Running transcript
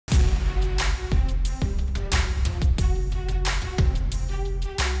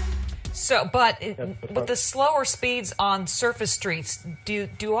So, with the slower speeds on surface streets,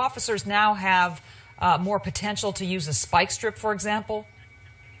 do officers now have more potential to use a spike strip, for example?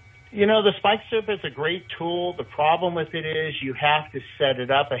 You know, the spike strip is a great tool. The problem with it is you have to set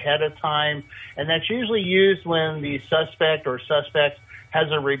it up ahead of time, and that's usually used when the suspect or suspects has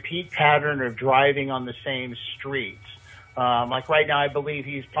a repeat pattern of driving on the same streets. Like right now, I believe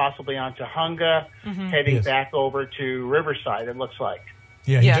he's possibly on Tahunga, heading back over to Riverside, it looks like.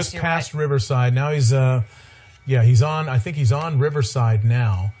 Yeah, he just passed Riverside. Now he's he's on, I think he's on Riverside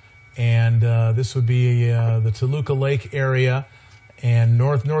now, and this would be the Toluca Lake area. And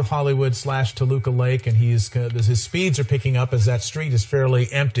North Hollywood / Toluca Lake, and his speeds are picking up as that street is fairly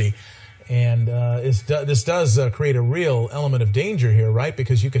empty, and this does create a real element of danger here, right?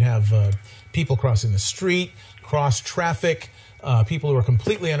 Because you could have people crossing the street, cross traffic, people who are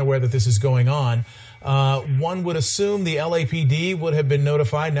completely unaware that this is going on. One would assume the LAPD would have been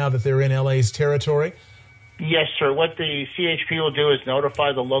notified now that they're in LA's territory. Yes, sir. What the CHP will do is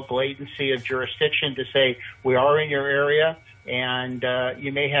notify the local agency of jurisdiction to say we are in your area. And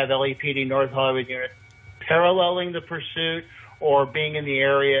you may have LAPD North Hollywood unit paralleling the pursuit or being in the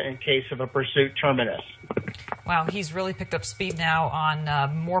area in case of a pursuit terminus. Wow, he's really picked up speed now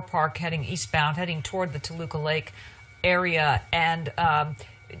on Moore Park, heading eastbound, heading toward the Toluca Lake area. And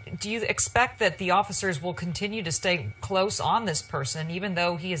do you expect that the officers will continue to stay close on this person, even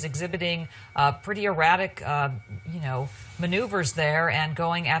though he is exhibiting pretty erratic, maneuvers there and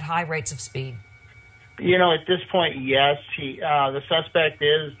going at high rates of speed? You know, at this point, yes, the suspect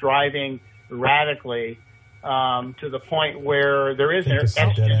is driving radically to the point where there is an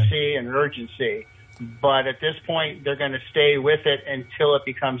exigency and urgency. But at this point, they're going to stay with it until it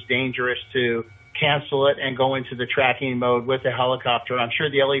becomes dangerous to cancel it and go into the tracking mode with the helicopter. I'm sure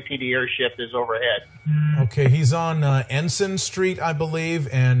the LAPD airship is overhead. Okay, he's on Ensign Street, I believe,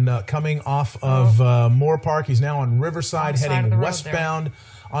 and coming off of Moore Park. He's now on Riverside, heading westbound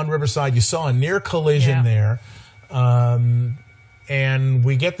on Riverside. You saw a near collision there. And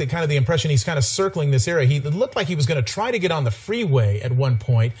we get the kind of the impression he's kind of circling this area. It looked like he was going to try to get on the freeway at one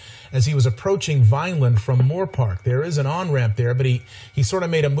point as he was approaching Vineland from Moore Park. There is an on-ramp there, but he sort of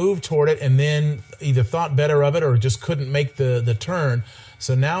made a move toward it and then either thought better of it or just couldn't make the turn.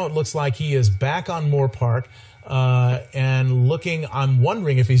 So now it looks like he is back on Moore Park and looking. I'm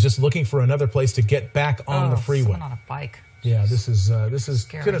wondering if he's just looking for another place to get back on the freeway. Someone on a bike. Yeah, this is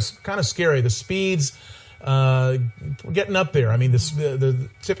kind of scary. The speeds getting up there. I mean, the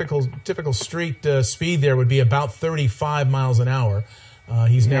typical street speed there would be about 35 miles an hour.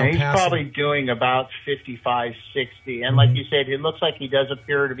 He's probably doing about 55, 60. And like you said, it looks like he does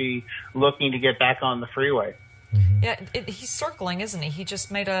appear to be looking to get back on the freeway. Yeah, he's circling, isn't he? He just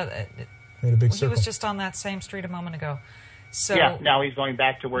made a big circle. He was just on that same street a moment ago. So yeah, now he's going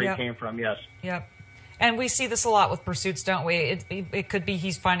back to where he came from. Yes. Yep. And we see this a lot with pursuits, don't we? It could be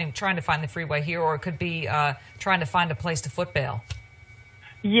he's trying to find the freeway here, or it could be trying to find a place to foot bail.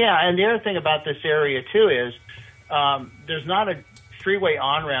 Yeah, and the other thing about this area, too, is there's not a freeway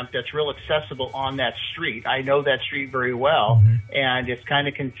on-ramp that's real accessible on that street. I know that street very well, and it's kind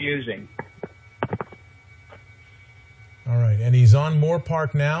of confusing. All right, and he's on Moore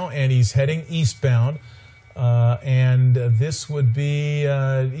Park now, and he's heading eastbound. And this would be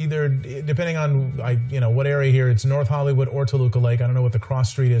either, depending on what area here, it's North Hollywood or Toluca Lake. I don't know what the cross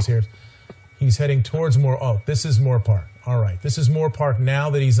street is here. He's heading towards this is Moore Park. All right, this is Moore Park now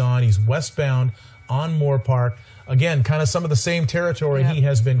that he's on. He's westbound on Moore Park. Again, kind of some of the same territory he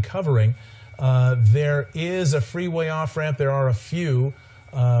has been covering. There is a freeway off-ramp. There are a few,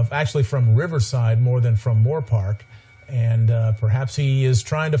 actually from Riverside more than from Moore Park. And perhaps he is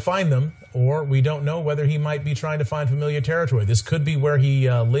trying to find them, or we don't know whether he might be trying to find familiar territory. This could be where he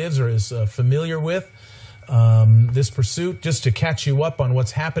lives or is familiar with. This pursuit, just to catch you up on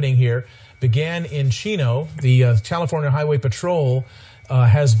what's happening here, began in Chino. The California Highway Patrol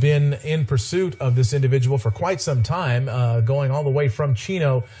has been in pursuit of this individual for quite some time, going all the way from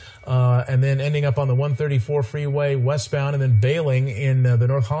Chino and then ending up on the 134 freeway westbound and then bailing in the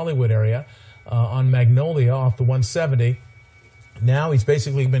North Hollywood area. On Magnolia off the 170. Now he's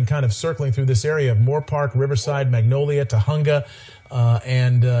basically been kind of circling through this area of Moore Park, Riverside, Magnolia, Tahunga,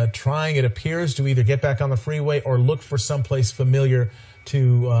 and trying, it appears, to either get back on the freeway or look for someplace familiar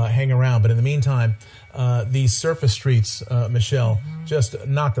to hang around. But in the meantime, these surface streets, Michelle, just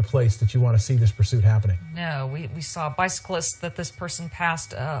not the place that you want to see this pursuit happening. No, we saw bicyclists that this person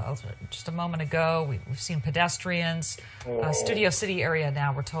passed just a moment ago. We've seen pedestrians. Studio City area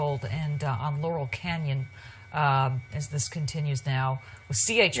now, we're told, and on Laurel Canyon as this continues now with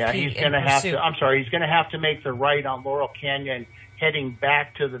CHP. Yeah, he's going to have to. I'm sorry, he's going to have to make the right on Laurel Canyon, heading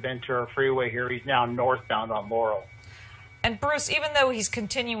back to the Ventura Freeway here. He's now northbound on Laurel. And Bruce, even though he's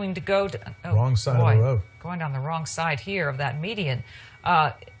continuing to go wrong side of the road, going down the wrong side here of that median,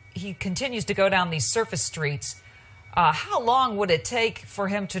 he continues to go down these surface streets. How long would it take for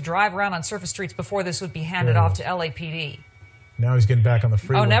him to drive around on surface streets before this would be handed off to LAPD? Now he's getting back on the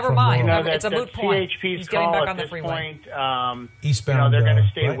freeway. Oh, never mind. It's a that's moot point. CHP's He's getting call back on the this freeway. Point, eastbound, they're going to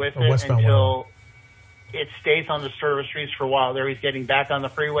stay right? with or it until one. it stays on the service streets for a while. There, he's getting back on the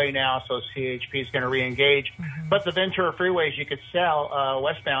freeway now, so CHP is going to re-engage. But the Ventura Freeway, as you could tell,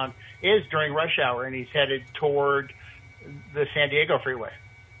 westbound, is during rush hour, and he's headed toward the San Diego Freeway.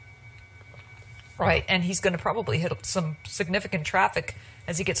 Right, and he's going to probably hit some significant traffic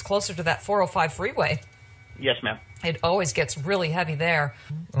as he gets closer to that 405 freeway. Yes, ma'am. It always gets really heavy there.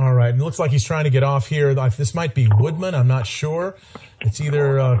 All right. It looks like he's trying to get off here. This might be Woodman. I'm not sure. It's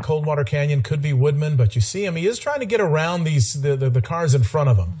either Coldwater Canyon, could be Woodman, but you see him. He is trying to get around the cars in front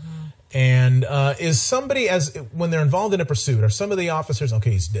of him. And is somebody, when they're involved in a pursuit, are some of the officers,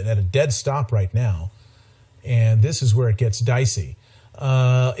 okay, he's at a dead stop right now, and this is where it gets dicey.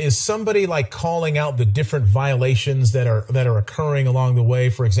 Is somebody like calling out the different violations that are occurring along the way?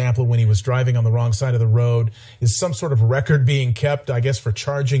 For example, when he was driving on the wrong side of the road, is some sort of record being kept, I guess, for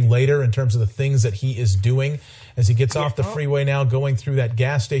charging later in terms of the things that he is doing as he gets off the freeway now, going through that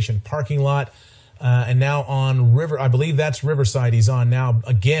gas station parking lot, and now on I believe that's Riverside he's on now,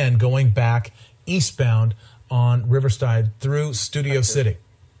 again, going back eastbound on Riverside through Studio City.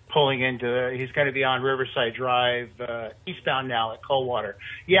 Pulling into, he's going to be on Riverside Drive, eastbound now at Coldwater.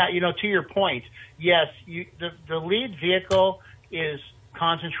 Yeah, to your point, yes, the lead vehicle is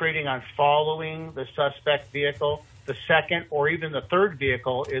concentrating on following the suspect vehicle. The second or even the third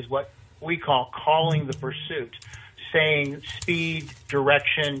vehicle is what we call calling the pursuit, saying speed,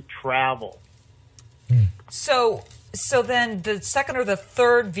 direction, travel. So then the second or the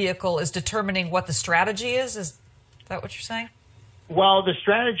third vehicle is determining what the strategy is? Is that what you're saying? Well, the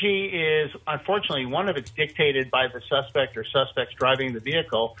strategy is, unfortunately, one of it's dictated by the suspect or suspects driving the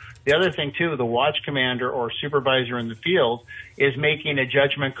vehicle. The other thing, too, the watch commander or supervisor in the field is making a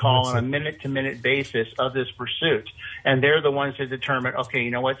judgment call on a minute-to-minute basis of this pursuit. And they're the ones that determine, okay,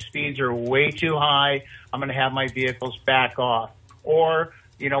 you know what, speeds are way too high. I'm going to have my vehicles back off. Or,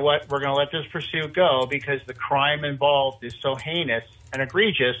 you know what, we're going to let this pursuit go because the crime involved is so heinous and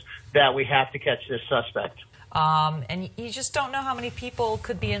egregious that we have to catch this suspect. And you just don't know how many people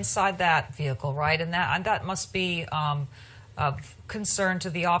could be inside that vehicle, right? And that must be of concern to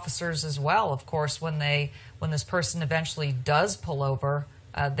the officers as well, of course, when this person eventually does pull over.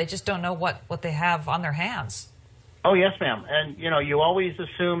 They just don't know what they have on their hands. Oh, yes, ma'am. And, you always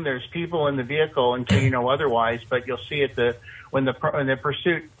assume there's people in the vehicle until you know otherwise, but you'll see when the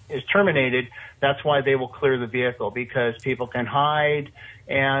pursuit is terminated, that's why they will clear the vehicle, because people can hide.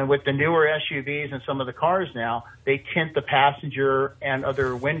 And with the newer SUVs and some of the cars now, they tint the passenger and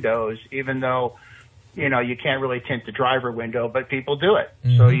other windows, even though, you can't really tint the driver window, but people do it.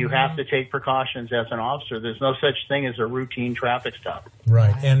 Mm-hmm. So you have to take precautions as an officer. There's no such thing as a routine traffic stop.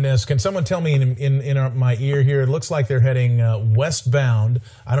 Right. And can someone tell me in my ear here, it looks like they're heading westbound.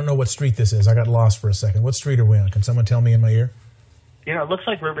 I don't know what street this is. I got lost for a second. What street are we on? Can someone tell me in my ear? It looks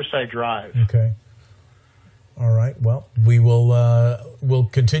like Riverside Drive. Okay. All right. Well, we'll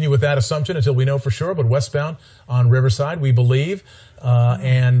continue with that assumption until we know for sure. But westbound on Riverside, we believe.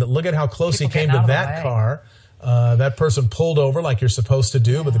 And look at how close he came to that car. That person pulled over like you're supposed to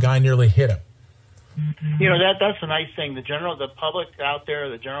do, but the guy nearly hit him. That's the nice thing. The public out there,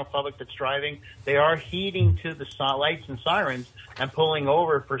 the general public that's driving, they are heeding to the lights and sirens and pulling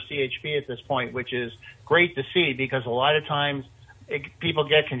over for CHP at this point, which is great to see, because a lot of times people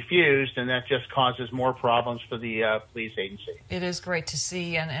get confused, and that just causes more problems for the police agency. It is great to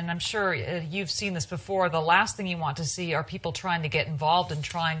see, and I'm sure you've seen this before. The last thing you want to see are people trying to get involved and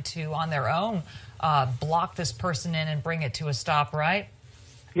trying to, on their own, block this person in and bring it to a stop, right?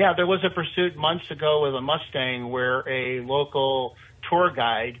 Yeah, there was a pursuit months ago with a Mustang where a local tour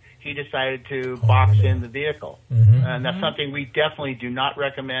guide, he decided to box in the vehicle. Mm-hmm. And that's something we definitely do not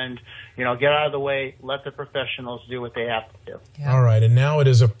recommend. Get out of the way, let the professionals do what they have to do. Yeah. All right, and now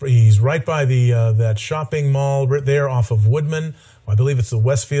he's right by the that shopping mall right there off of Woodman. I believe it's the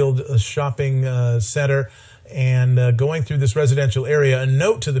Westfield Shopping Center. And going through this residential area, a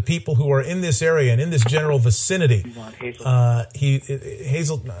note to the people who are in this area and in this general vicinity.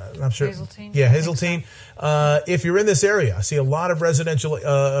 Hazeltine? Yeah, Hazeltine. So. If you're in this area, I see a lot of residential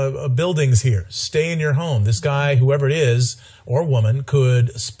buildings here. Stay in your home. This guy, whoever it is, or woman,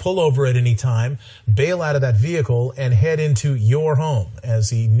 could pull over at any time, bail out of that vehicle, and head into your home, as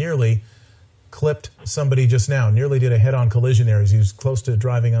he nearly clipped somebody just now, nearly did a head-on collision there as he was close to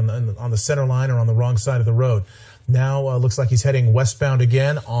driving on the center line or on the wrong side of the road. Now looks like he's heading westbound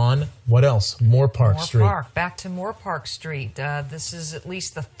again on, what else? Moore Park Street. Back to Moore Park Street. This is at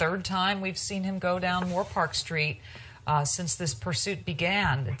least the third time we've seen him go down Moore Park Street since this pursuit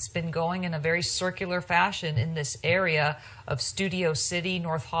began. It's been going in a very circular fashion in this area of Studio City,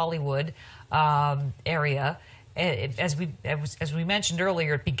 North Hollywood area. As we mentioned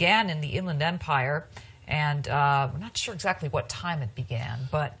earlier, it began in the Inland Empire, and we're not sure exactly what time it began,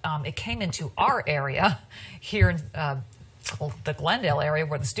 but it came into our area here in the Glendale area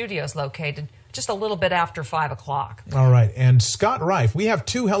where the studio is located just a little bit after 5 o'clock. All right, and Scott Reif, we have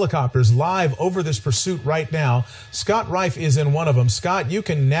 2 helicopters live over this pursuit right now. Scott Reif is in one of them. Scott, you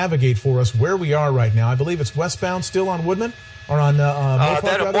can navigate for us where we are right now. I believe it's westbound still on Woodman? Or on Moore Park,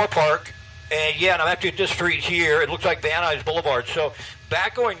 that at Moore Park. And yeah, and I'm actually at this street here. It looks like Van Nuys Boulevard. So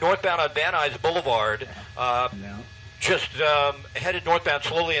back going northbound on Van Nuys Boulevard, just headed northbound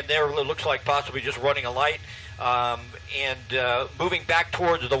slowly, and there it looks like possibly just running a light, and moving back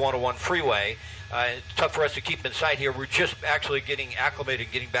towards the 101 freeway. It's tough for us to keep him in sight here. We're just actually getting acclimated,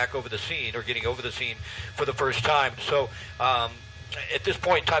 getting back over the scene, or getting over the scene for the first time. So at this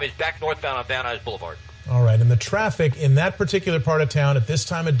point in time, he's back northbound on Van Nuys Boulevard. All right, and the traffic in that particular part of town at this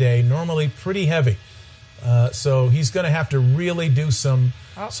time of day, normally pretty heavy. So he's going to have to really do some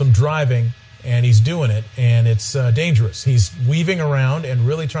driving, and he's doing it, and it's dangerous. He's weaving around and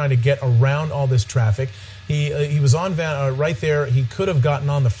really trying to get around all this traffic. He was on right there. He could have gotten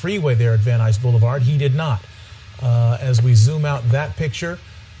on the freeway there at Van Nuys Boulevard. He did not. As we zoom out that picture,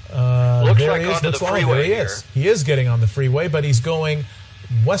 looks there like he is. onto the freeway there he here. is. He is getting on the freeway, but he's going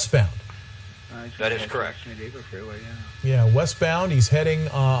westbound. That is correct. Yeah, westbound. He's heading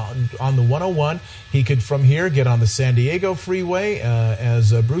on the 101. He could, from here, get on the San Diego freeway,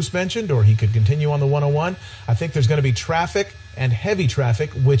 as Bruce mentioned, or he could continue on the 101. I think there's going to be traffic and heavy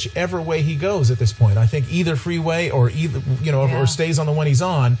traffic whichever way he goes at this point. I think either freeway or or stays on the one he's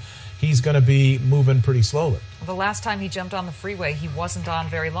on, he's going to be moving pretty slowly. Well, the last time he jumped on the freeway, he wasn't on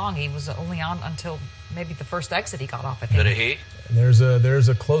very long. He was only on until maybe the first exit he got off, I think. Did he? And there's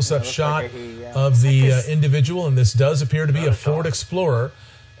a close-up shot of the individual, and this does appear to be a Ford Explorer,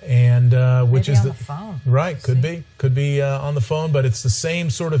 and which maybe is on the phone. Right, could be on the phone, but it's the same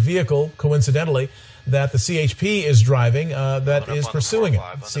sort of vehicle, coincidentally, that the CHP is driving that is pursuing it.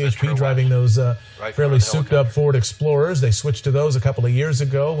 CHP driving those fairly souped-up Ford Explorers. They switched to those a couple of years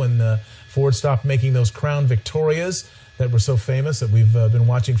ago when Ford stopped making those Crown Victorias that were so famous that we've been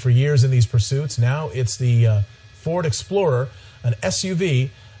watching for years in these pursuits. Now it's the Ford Explorer, an SUV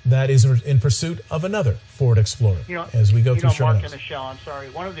that is in pursuit of another Ford Explorer. As we go through show Mark notes. and Michelle, I'm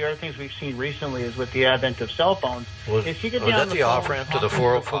sorry. One of the other things we've seen recently is with the advent of cell phones. Is you get down the off-ramp to the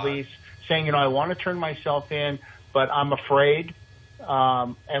 405? Police saying, I want to turn myself in, but I'm afraid.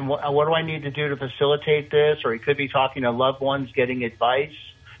 And what do I need to do to facilitate this? Or he could be talking to loved ones, getting advice.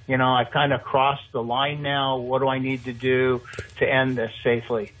 I've kind of crossed the line now. What do I need to do to end this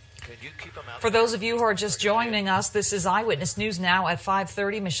safely? For those of you who are just joining us, this is Eyewitness News Now at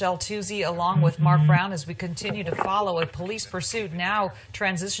 5:30. Michelle Tuzzi along with Mark Brown as we continue to follow a police pursuit, now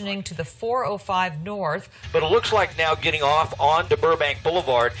transitioning to the 405 North. But it looks like now getting off onto Burbank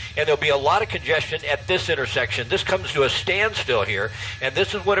Boulevard, and there'll be a lot of congestion at this intersection. This comes to a standstill here, and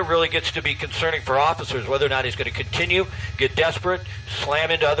this is when it really gets to be concerning for officers, whether or not he's going to continue, get desperate,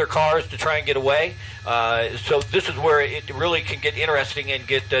 slam into other cars to try and get away. So this is where it really can get interesting and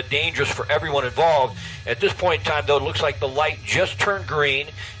get dangerous for everyone involved. At this point in time, though, it looks like the light just turned green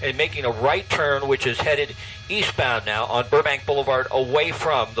and making a right turn, which is headed eastbound now on Burbank Boulevard away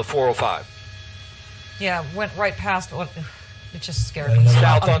from the 405. Yeah, went right past. It just scared me.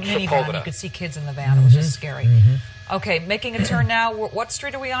 South on minivan, Sepulveda. you could see kids in the van. It was just scary. Okay, making a turn now. What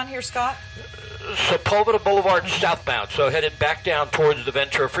street are we on here, Scott? Sepulveda Boulevard southbound, so headed back down towards the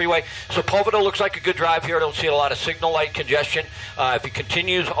Ventura Freeway. Sepulveda looks like a good drive here. I don't see a lot of signal light congestion. If he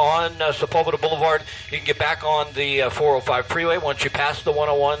continues on Sepulveda Boulevard, you can get back on the 405 freeway once you pass the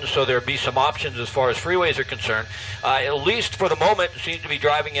 101, so there'll be some options as far as freeways are concerned. At least for the moment, seems to be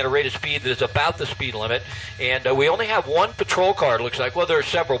driving at a rate of speed that is about the speed limit, and we only have one patrol car, it looks like. Well, there are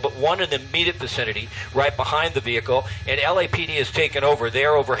several, but one in the immediate vicinity, right behind the vehicle, and LAPD has taken over.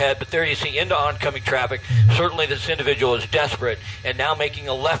 They're overhead, but there you see into oncoming traffic. Certainly this individual is desperate and now making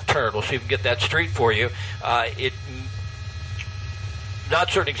a left turn. We'll see if we can get that street for you. Not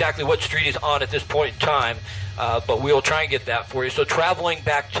certain exactly what street he's on at this point in time, but we'll try and get that for you. So traveling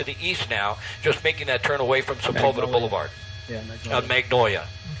back to the east now, just making that turn away from Sepulveda Boulevard. Yeah, Magnolia.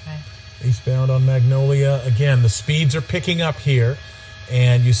 Okay. Eastbound on Magnolia. Again, the speeds are picking up here.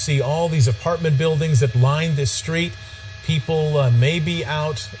 and you see all these apartment buildings that line this street. People may be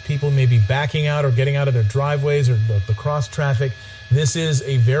out, people may be backing out or getting out of their driveways or the cross traffic. This is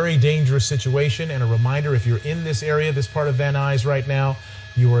a very dangerous situation, and a reminder, if you're in this area, this part of Van Nuys right now,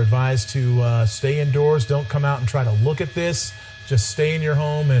 you are advised to stay indoors. Don't come out and try to look at this. Just stay in your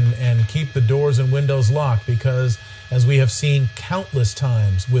home and keep the doors and windows locked, because as we have seen countless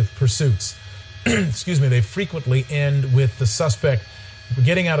times with pursuits, excuse me, they frequently end with the suspect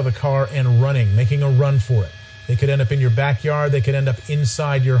getting out of the car and running, making a run for it. They could end up in your backyard. They could end up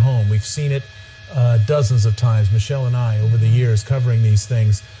inside your home. We've seen it dozens of times, Michelle and I, over the years covering these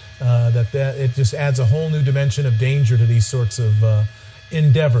things, that it just adds a whole new dimension of danger to these sorts of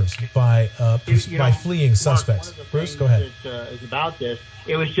endeavors by fleeing suspects. Bruce, go ahead. Is about this.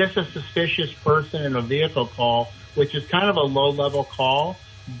 It was just a suspicious person in a vehicle call, which is kind of a low-level call,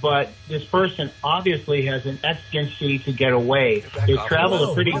 but this person obviously has an exigency to get away. They traveled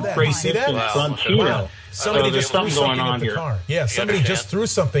a pretty great distance from Chino. Somebody just threw something at the car. Yeah, somebody just threw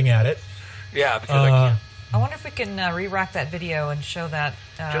something at it. Yeah, because I wonder if we can re-rack that video and show that.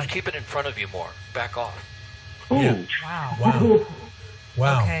 Just keep it in front of you more. Back off. Yeah.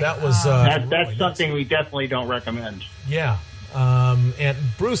 Wow. Okay, that was... that's something we definitely don't recommend. Yeah. And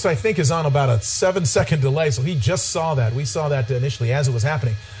Bruce, I think, is on about a 7-second delay, so he just saw that. We saw that initially as it was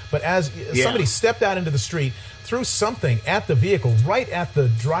happening. But as somebody stepped out into the street, threw something at the vehicle, right at the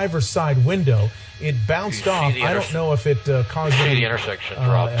driver's side window, it bounced off. I don't know if it caused any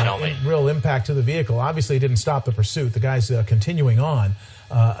real impact to the vehicle. Obviously, it didn't stop the pursuit. The guy's continuing on.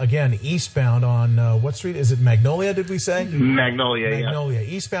 Again, eastbound on what street? Is it Magnolia, did we say? Magnolia, yeah.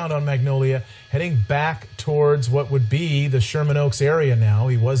 Eastbound on Magnolia, heading back towards what would be the Sherman Oaks area now.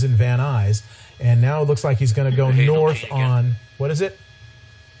 He was in Van Nuys, and now it looks like he's going to go north on, what is it?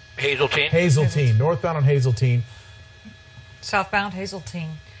 Hazeltine. Northbound on Hazeltine. Southbound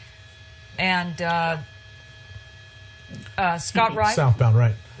Hazeltine. And Scott Wright? Southbound,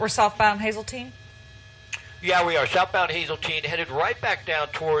 right. We're southbound Hazeltine? Yeah, we are southbound Hazeltine, headed right back down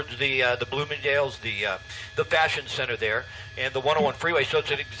towards the Bloomingdale's, the fashion center there, and the 101 freeway. So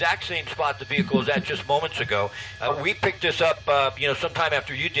it's an exact same spot the vehicle was at just moments ago. We picked this up, sometime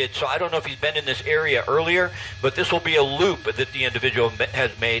after you did. So I don't know if he's been in this area earlier, but this will be a loop that the individual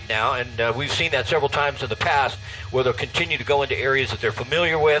has made now, and we've seen that several times in the past, where they'll continue to go into areas that they're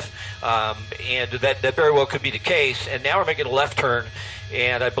familiar with, and that very well could be the case. And now we're making a left turn.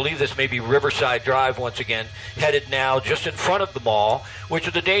 And I believe this may be Riverside Drive once again, headed now just in front of the mall, which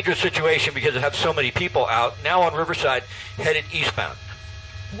is a dangerous situation because it has so many people out. Now on Riverside, headed eastbound.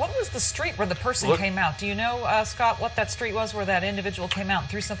 What was the street where the person came out? Do you know, Scott, what that street was where that individual came out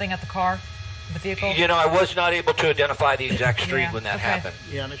and threw something at the car, the vehicle? I was not able to identify the exact street when that happened.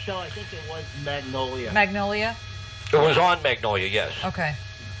 Yeah, Michelle, I think it was Magnolia. Magnolia? It was on Magnolia, yes. Okay.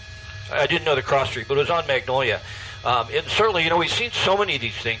 I didn't know the cross street, but it was on Magnolia. And certainly, we've seen so many of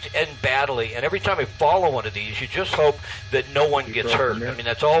these things end badly, and every time we follow one of these, you just hope that no one gets hurt. I mean,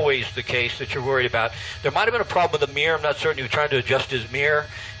 that's always the case that you're worried about. There might have been a problem with the mirror. I'm not certain. He was trying to adjust his mirror,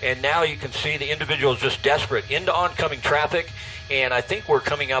 and now you can see the individual is just desperate into oncoming traffic, and I think we're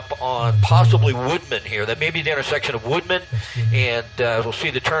coming up on possibly Woodman here. That may be the intersection of Woodman, and we'll see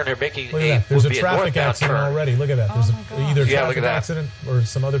the turn there making there's a traffic accident already. Look at that. There's either a traffic accident or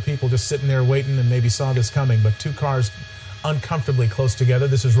some other people just sitting there waiting and maybe saw this coming, but two cars uncomfortably close together.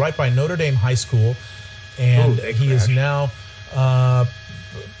 This is right by Notre Dame High School, and he is now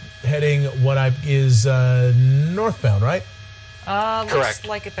heading northbound, right? Correct. Looks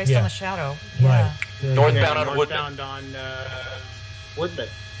like it based on the shadow. Right. Northbound on Woodman. Woodman.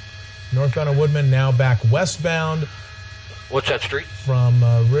 Northbound on Woodman, now back westbound. What's that street? From,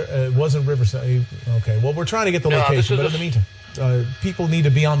 it wasn't Riverside. Okay, well, we're trying to get the location, but in the meantime, people need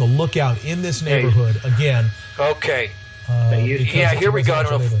to be on the lookout in this neighborhood again. Okay. Here we go. I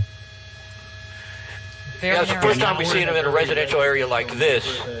don't know. It's the first time we've seen him in a residential area like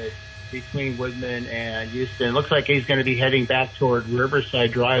this. Between Woodman and Houston. It looks like he's going to be heading back toward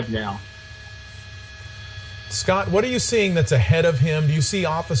Riverside Drive now. Scott, what are you seeing that's ahead of him? Do you see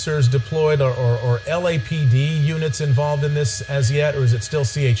officers deployed or LAPD units involved in this as yet, or is it still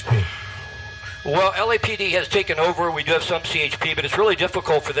CHP? Well, LAPD has taken over. We do have some CHP, but it's really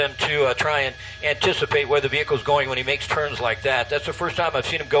difficult for them to try and anticipate where the vehicle's going when he makes turns like that. That's the first time I've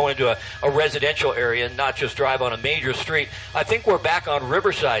seen him go into a residential area and not just drive on a major street. I think we're back on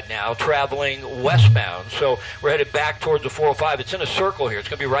Riverside now, traveling westbound. So we're headed back towards the 405. It's in a circle here. It's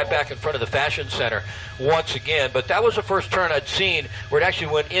going to be right back in front of the Fashion Center once again. But that was the first turn I'd seen where it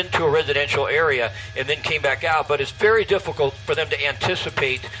actually went into a residential area and then came back out. But it's very difficult for them to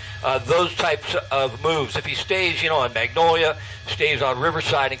anticipate those types of moves. If he stays, on Magnolia, stays on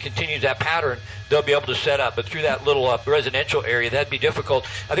Riverside, and continues that pattern, they'll be able to set up. But through that little residential area, that'd be difficult.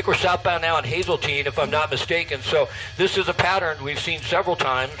 I think we're southbound now on Hazeltine, if I'm not mistaken. So this is a pattern we've seen several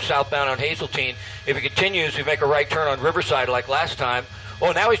times, southbound on Hazeltine. If it continues, we make a right turn on Riverside like last time.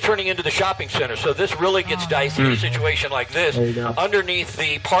 Oh, now he's turning into the shopping center. So this really gets dicey in a situation like this underneath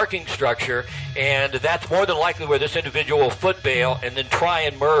the parking structure, and that's more than likely where this individual will foot bail and then try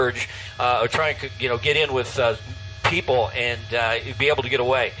and merge or try and get in with people and be able to get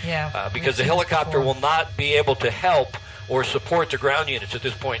away. Yeah, because the helicopter will not be able to help or support the ground units at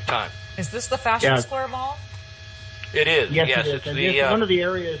this point in time. Is this the Fashion Square Mall? It is. Yes, it is. It's and one of the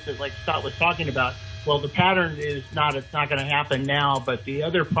areas that, like Scott was talking about, well, the pattern is not, it's not going to happen now, but the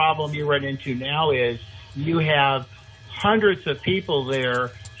other problem you run into now is you have hundreds of people there,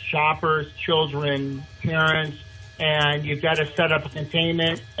 shoppers, children, parents, and you've got to set up a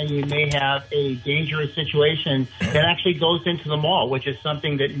containment, and you may have a dangerous situation that actually goes into the mall, which is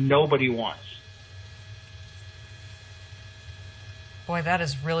something that nobody wants. Boy, that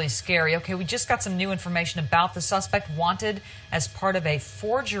is really scary. Okay, we just got some new information about the suspect wanted as part of a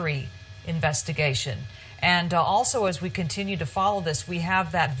forgery investigation. And also, as we continue to follow this, we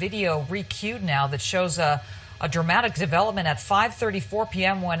have that video re-queued now that shows a dramatic development at 5:34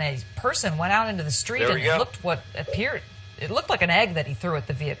 p.m. when a person went out into the street and it looked like an egg that he threw at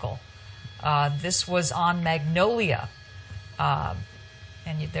the vehicle. This was on Magnolia.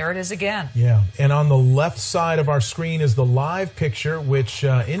 And there it is again. Yeah, and on the left side of our screen is the live picture, which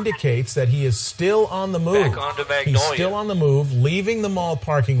indicates that he is still on the move. Back onto Magnolia. He's still on the move, leaving the mall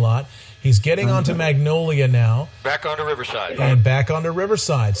parking lot. He's getting onto Magnolia now. Back onto Riverside. And back onto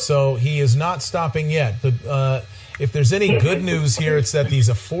Riverside. So he is not stopping yet. But if there's any good news here, it's that he's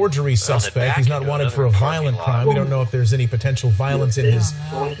a forgery suspect. He's not wanted for a violent crime. We don't know if there's any potential violence in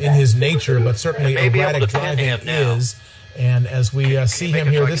his nature, but certainly erratic driving is. And as we see him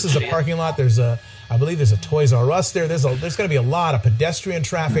here, this is a parking lot. There's I believe there's a Toys R Us there. There's going to be a lot of pedestrian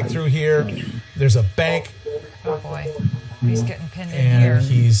traffic through here. There's a bank. Oh boy, he's getting pinned in here.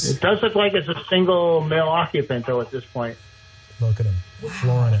 It does look like it's a single male occupant, though, at this point. Look at him,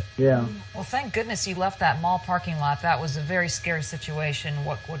 flooring it. Yeah. Well, thank goodness he left that mall parking lot. That was a very scary situation.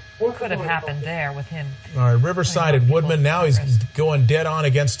 What could have happened there with him? All right, Riverside at Woodman. Now he's going dead on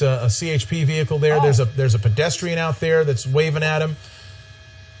against a CHP vehicle there. Oh. There's a pedestrian out there that's waving at him.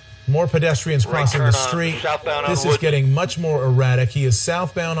 More pedestrians crossing the street. This is getting much more erratic. He is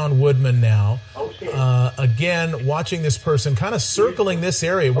southbound on Woodman now. Again, watching this person kind of circling this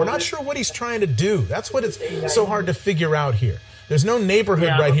area. We're not sure what he's trying to do. That's what it's so hard to figure out here. There's no neighborhood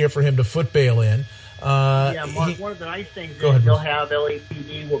right here for him to foot bail in. Mark, one of the nice things is they'll have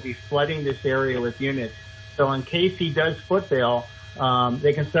LAPD will be flooding this area with units. So in case he does foot bail,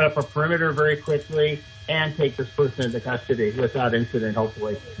 they can set up a perimeter very quickly and take this person into custody without incident,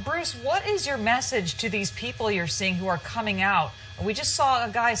 hopefully. Bruce, what is your message to these people you're seeing who are coming out? We just saw a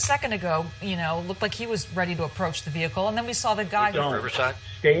guy a second ago, looked like he was ready to approach the vehicle, and then we saw the guy who... Riverside.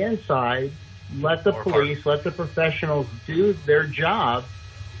 Stay inside, let the police, let the professionals do their job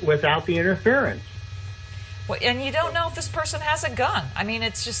without the interference. Well, and you don't know if this person has a gun. I mean,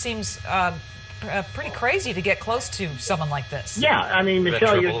 it just seems... pretty crazy to get close to someone like this. Yeah, I mean,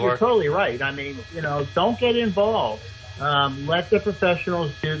 Michelle, you're totally right. I mean, don't get involved. Let the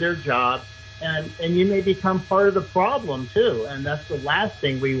professionals do their job, and you may become part of the problem, too, and that's the last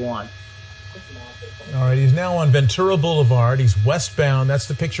thing we want. All right, he's now on Ventura Boulevard. He's westbound. That's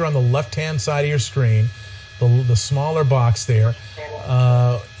the picture on the left-hand side of your screen, the smaller box there.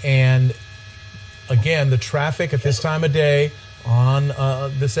 And, again, the traffic at this time of day on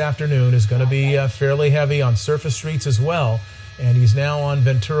this afternoon is going to be fairly heavy on surface streets as well. And he's now on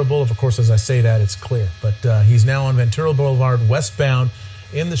Ventura Boulevard. Of course, as I say that, it's clear. But he's now on Ventura Boulevard, westbound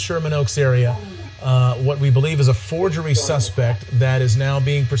in the Sherman Oaks area. What we believe is a forgery suspect that is now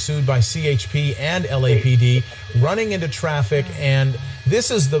being pursued by CHP and LAPD, running into traffic. And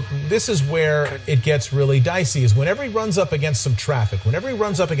this is where it gets really dicey, is whenever he runs up against some traffic, whenever he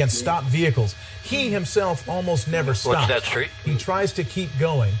runs up against stopped vehicles, he himself almost never stops. What's that street? He tries to keep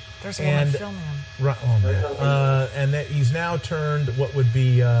going. There's a woman filming him. Right, oh man. And that he's now turned what would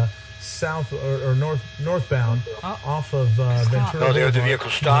be south or northbound off of Ventura. Oh, the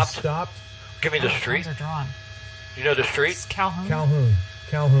vehicle stopped? Stopped. Give me the street. Are drawn. You know the street? It's Calhoun. Calhoun.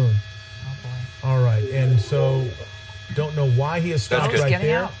 Oh boy. All right, and so don't know why he has stopped right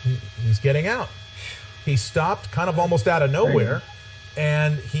there. He's getting out. He stopped kind of almost out of nowhere,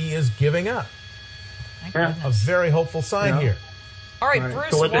 and he is giving up. A very hopeful sign here. All right,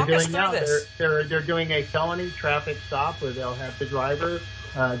 Bruce, so what walk they're us doing through now, this. they're doing a felony traffic stop where they'll have the driver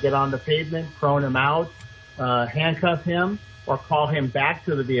get on the pavement, prone him out, handcuff him, or call him back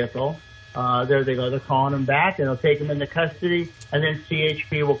to the vehicle. There they go. They're calling him back, and they'll take him into custody, and then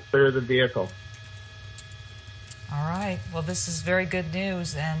CHP will clear the vehicle. All right. Well, this is very good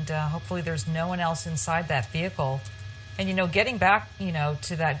news, and hopefully there's no one else inside that vehicle. And, you know, getting back, you know,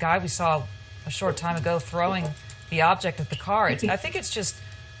 to that guy we saw a short time ago throwing the object at the car, I think it's just,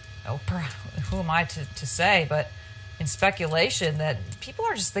 who am I to say, but in speculation that people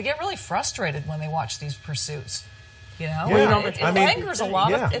are just, they get really frustrated when they watch these pursuits. You know, it angers a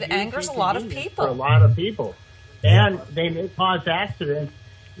lot of people. For a lot of people, and they may cause accidents,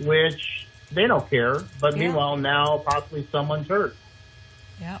 which they don't care. But meanwhile, now possibly someone's hurt.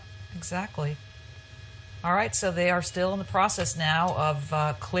 Yeah, exactly. All right, so they are still in the process now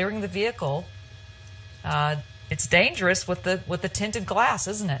of clearing the vehicle. It's dangerous with the tinted glass,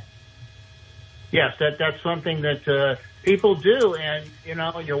 isn't it? Yes, that's something that people do, and you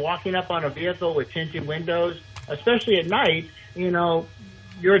know, you're walking up on a vehicle with tinted windows. Especially at night, you know,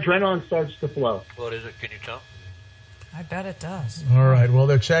 your adrenaline starts to flow. What is it? Can you tell? I bet it does. All right. Well,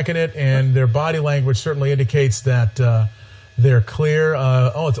 they're checking it, and their body language certainly indicates that they're clear.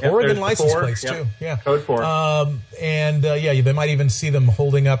 It's Oregon license plates, too. Yeah. Code 4. They might even see them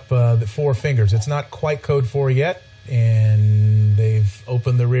holding up the 4 fingers. It's not quite code 4 yet, and they've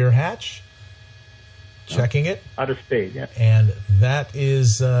opened the rear hatch. Checking it. Out of speed, yeah. And that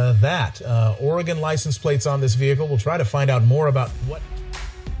is that. Oregon license plates on this vehicle. We'll try to find out more about what